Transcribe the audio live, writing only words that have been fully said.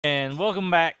And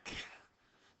welcome back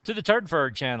to the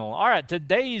Turdfurg channel. Alright,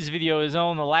 today's video is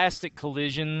on elastic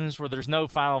collisions where there's no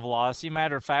final velocity.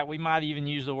 Matter of fact, we might even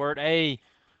use the word a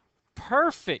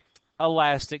perfect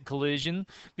elastic collision,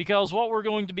 because what we're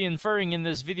going to be inferring in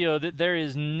this video that there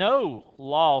is no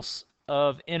loss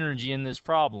of energy in this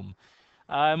problem.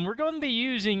 And we're going to be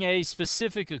using a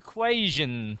specific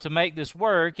equation to make this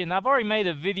work, and I've already made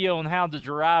a video on how to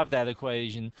derive that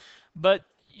equation. But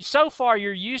so far,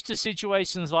 you're used to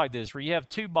situations like this where you have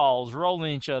two balls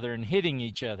rolling each other and hitting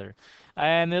each other.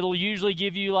 And it'll usually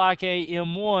give you like a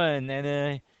M1 and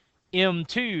a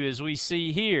M2 as we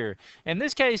see here. In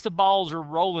this case, the balls are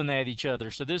rolling at each other.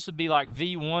 So this would be like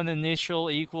V1 initial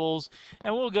equals,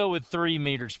 and we'll go with 3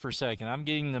 meters per second. I'm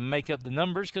getting to make up the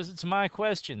numbers because it's my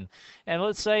question. And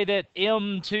let's say that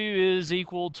M2 is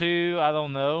equal to, I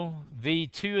don't know,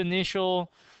 V2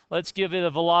 initial. Let's give it a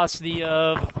velocity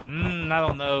of, I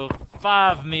don't know,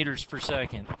 5 meters per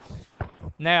second.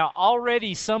 Now,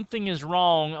 already something is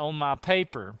wrong on my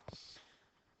paper.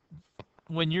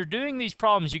 When you're doing these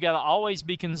problems, you got to always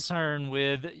be concerned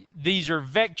with these are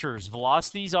vectors.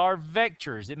 Velocities are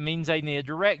vectors. It means they need a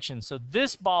direction. So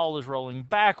this ball is rolling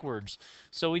backwards.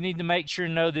 So we need to make sure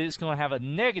to know that it's going to have a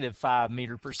negative 5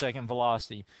 meter per second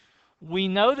velocity. We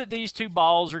know that these two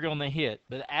balls are going to hit,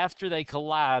 but after they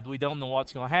collide, we don't know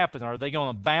what's going to happen. Are they going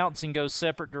to bounce and go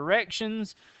separate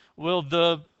directions? Will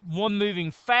the one moving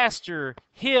faster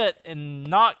hit and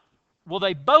not? Will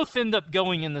they both end up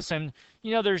going in the same?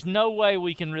 There's no way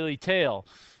we can really tell.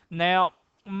 Now,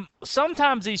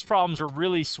 sometimes these problems are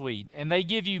really sweet, and they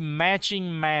give you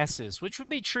matching masses, which would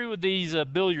be true with these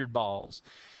billiard balls.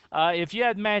 If you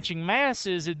had matching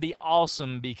masses, it'd be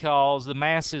awesome because the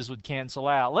masses would cancel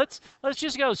out. Let's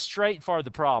just go straight for the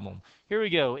problem. Here we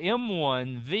go.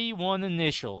 M1 V1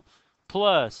 initial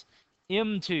plus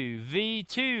M2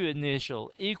 V2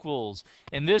 initial equals,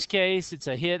 in this case, it's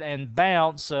a hit and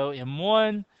bounce, so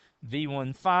M1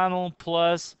 V1 final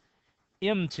plus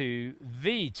M2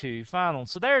 V2 final.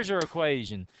 So there's our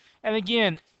equation. And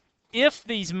again, if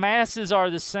these masses are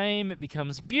the same, it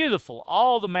becomes beautiful.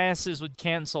 All the masses would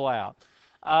cancel out.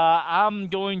 I'm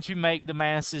going to make the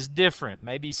masses different.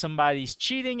 Maybe somebody's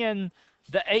cheating and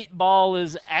the 8 ball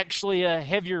is actually a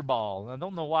heavier ball. I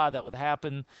don't know why that would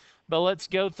happen, but let's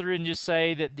go through and just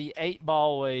say that the 8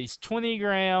 ball weighs 20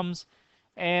 grams,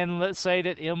 and let's say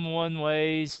that M1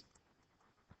 weighs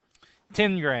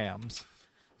 10 grams.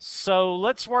 So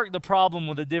let's work the problem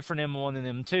with a different M1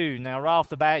 and M2. Now, right off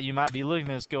the bat, you might be looking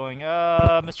at this going,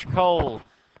 Mr. Cole,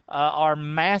 our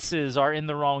masses are in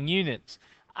the wrong units.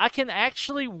 I can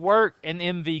actually work an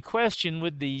MV question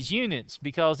with these units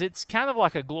because it's kind of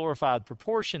like a glorified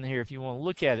proportion here if you want to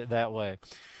look at it that way.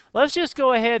 Let's just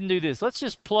go ahead and do this. Let's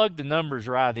just plug the numbers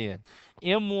right in.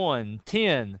 M1,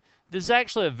 10. This is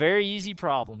actually a very easy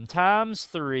problem. Times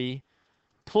 3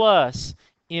 plus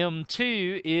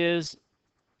M2 is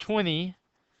 20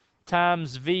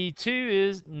 times V2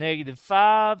 is negative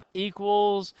 5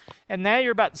 equals, and now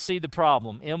you're about to see the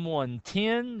problem. M1,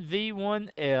 10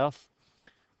 V1F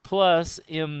plus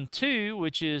M2,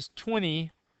 which is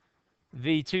 20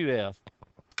 V2F.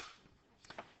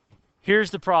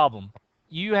 Here's the problem.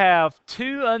 You have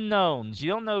two unknowns. You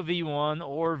don't know V1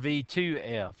 or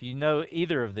V2F. You know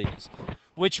either of these,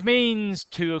 which means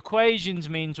two equations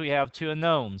means we have two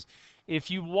unknowns. If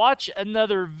you watch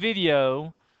another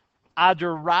video, I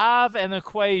derive an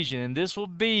equation, and this will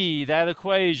be that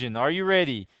equation. Are you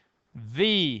ready?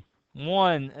 V1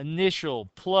 initial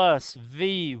plus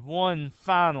V1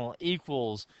 final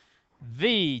equals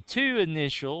V2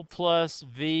 initial plus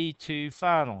V2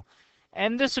 final.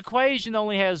 And this equation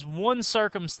only has one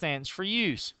circumstance for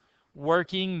use,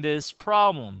 working this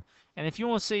problem. And if you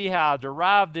want to see how I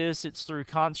derive this, it's through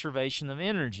conservation of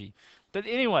energy. But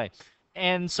anyway,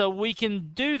 and so we can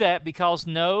do that because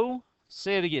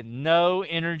say it again, no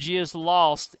energy is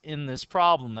lost in this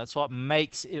problem. That's what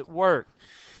makes it work.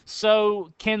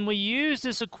 So can we use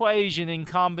this equation in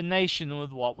combination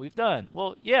with what we've done?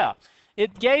 Well, yeah.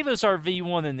 It gave us our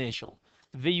V1 initial.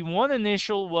 V1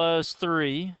 initial was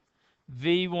 3.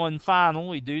 V1 final,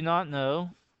 we do not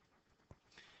know.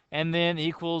 And then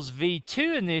equals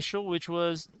V2 initial, which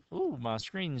was, my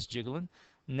screen's jiggling,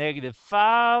 negative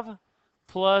 5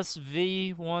 plus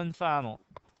V1 final.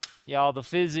 Y'all, the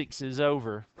physics is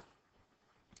over.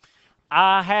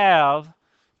 I have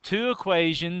two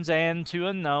equations and two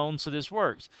unknowns, so this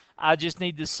works. I just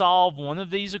need to solve one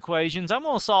of these equations. I'm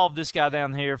going to solve this guy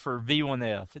down here for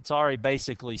V1F. It's already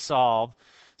basically solved.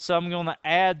 So I'm going to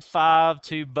add 5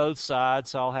 to both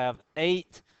sides. So I'll have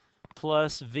 8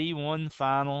 plus V1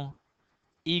 final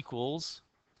equals,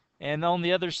 And on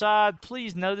the other side,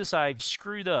 please notice I've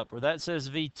screwed up. Where that says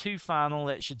V2 final,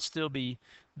 that should still be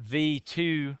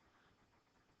V2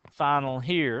 final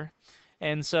here.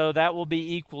 And so that will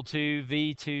be equal to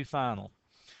V2 final.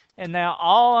 And now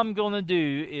all I'm going to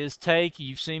do is take,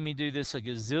 you've seen me do this a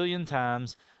gazillion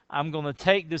times, I'm going to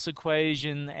take this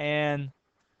equation and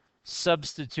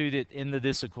substitute it into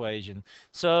this equation.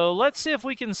 So let's see if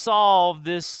we can solve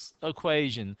this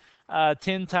equation.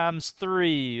 10 times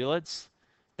 3,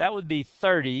 that would be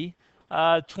 30.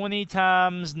 20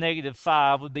 times negative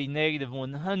 5 would be negative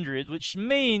 100, which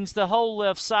means the whole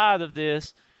left side of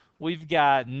this, we've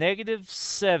got negative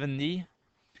 70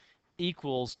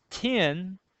 equals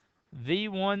 10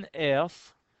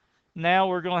 V1F. Now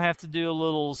we're going to have to do a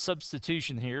little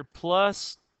substitution here.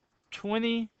 Plus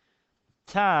 20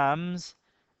 times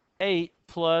 8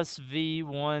 plus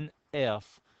V1F.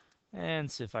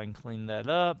 And see if I can clean that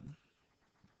up.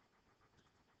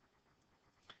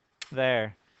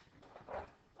 There.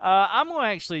 I'm going to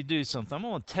actually do something. I'm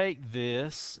going to take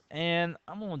this and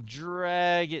I'm going to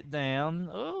drag it down.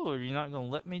 Oh, you're not going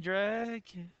to let me drag?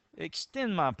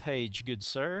 Extend my page, good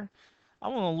sir. I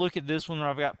want to look at this one where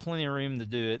I've got plenty of room to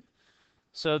do it.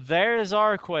 So there is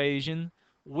our equation.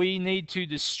 We need to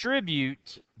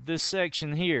distribute this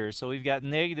section here. So we've got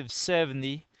negative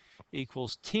 70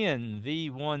 equals 10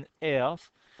 V1F.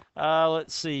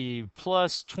 Let's see,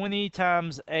 plus 20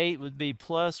 times 8 would be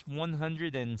plus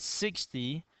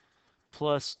 160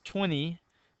 plus 20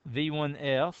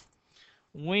 V1F.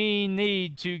 We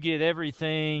need to get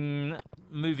everything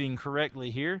moving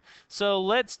correctly here. So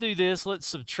let's do this. Let's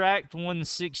subtract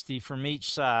 160 from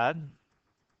each side.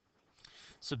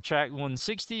 Subtract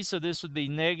 160, so this would be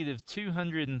negative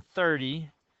 230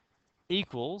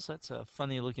 equals, that's a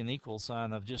funny looking equal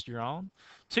sign I've just drawn,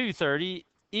 230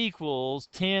 equals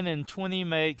 10 and 20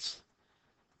 makes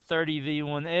 30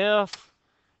 V1F.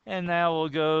 And now we'll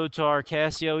go to our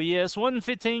Casio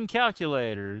ES115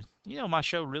 calculator. You know, my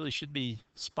show really should be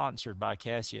sponsored by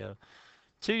Casio.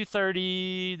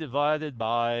 230 divided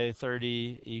by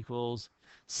 30 equals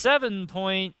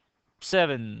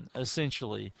 7.7,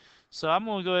 essentially. So I'm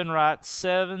going to go ahead and write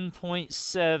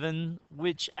 7.7,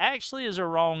 which actually is a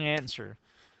wrong answer.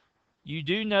 You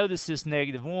do notice this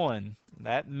negative 1.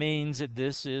 That means that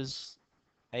this is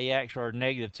a actual or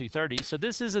negative 230. So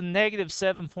this is a negative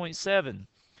 7.7.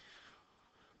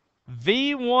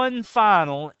 V1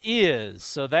 final is,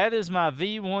 so that is my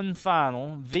V1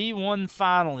 final. V1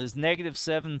 final is negative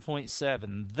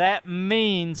 7.7. That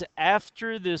means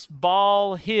after this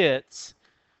ball hits,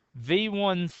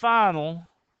 V1 final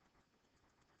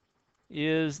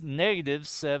is negative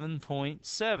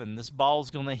 7.7. This ball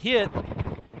is going to hit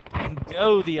and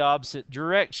go the opposite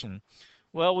direction.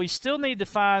 Well, we still need to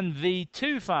find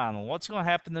V2 final. What's going to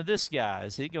happen to this guy?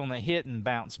 Is it going to hit and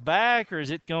bounce back, or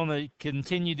is it going to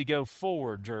continue to go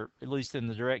forward, or at least in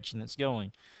the direction it's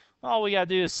going? All we got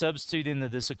to do is substitute into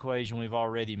this equation we've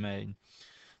already made.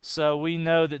 So we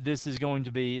know that this is going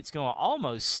to be, it's going to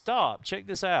almost stop. Check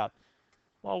this out.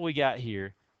 What we got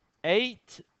here?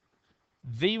 8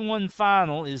 V1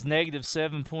 final is negative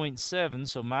 7.7,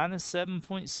 so minus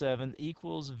 7.7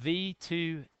 equals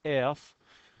V2F,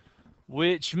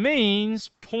 which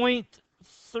means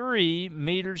 0.3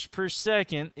 meters per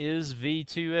second is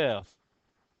V2F.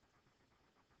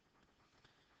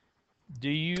 Do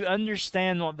you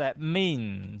understand what that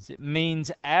means? It means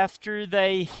after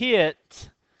they hit,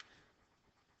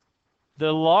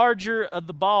 the larger of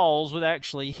the balls would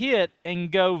actually hit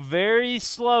and go very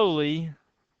slowly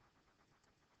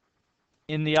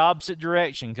in the opposite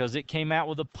direction because it came out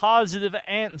with a positive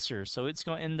answer. So it's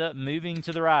going to end up moving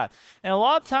to the right. And a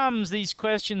lot of times these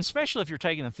questions, especially if you're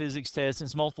taking a physics test and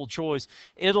it's multiple choice,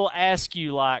 it'll ask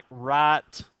you like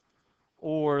right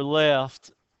or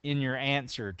left in your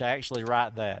answer to actually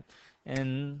write that.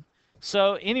 And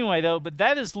so anyway though, but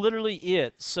that is literally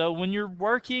it. So when you're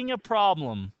working a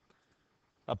problem,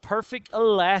 a perfect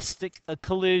elastic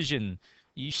collision,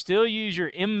 you still use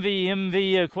your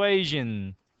MV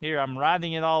equation. Here, I'm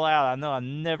writing it all out. I know I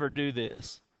never do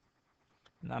this.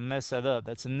 And I mess that up.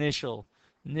 That's initial,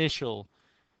 M1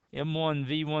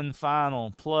 V1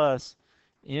 final plus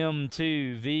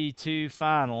M2 V2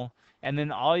 final. And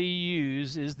then all you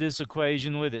use is this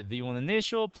equation with it. V1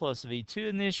 initial plus V2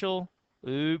 initial.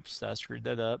 Oops, I screwed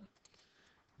that up.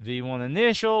 V1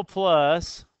 initial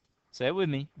plus, say it with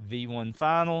me, V1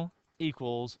 final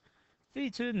equals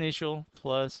V2 initial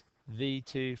plus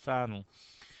V2 final.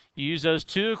 You use those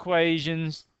two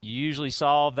equations, you usually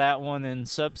solve that one and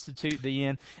substitute the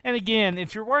n. And again,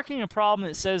 if you're working a problem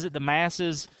that says that the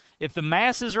masses, if the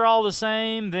masses are all the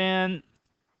same, then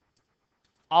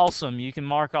awesome, you can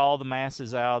mark all the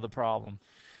masses out of the problem.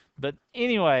 But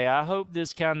anyway, I hope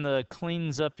this kind of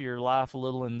cleans up your life a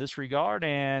little in this regard.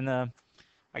 And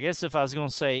I guess if I was going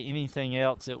to say anything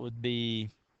else, it would be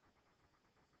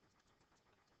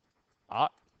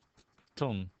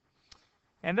Achtung.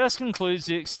 And thus concludes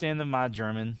the extent of my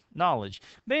German knowledge.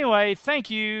 But anyway,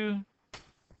 thank you.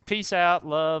 Peace out,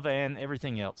 love, and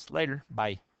everything else. Later.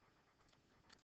 Bye.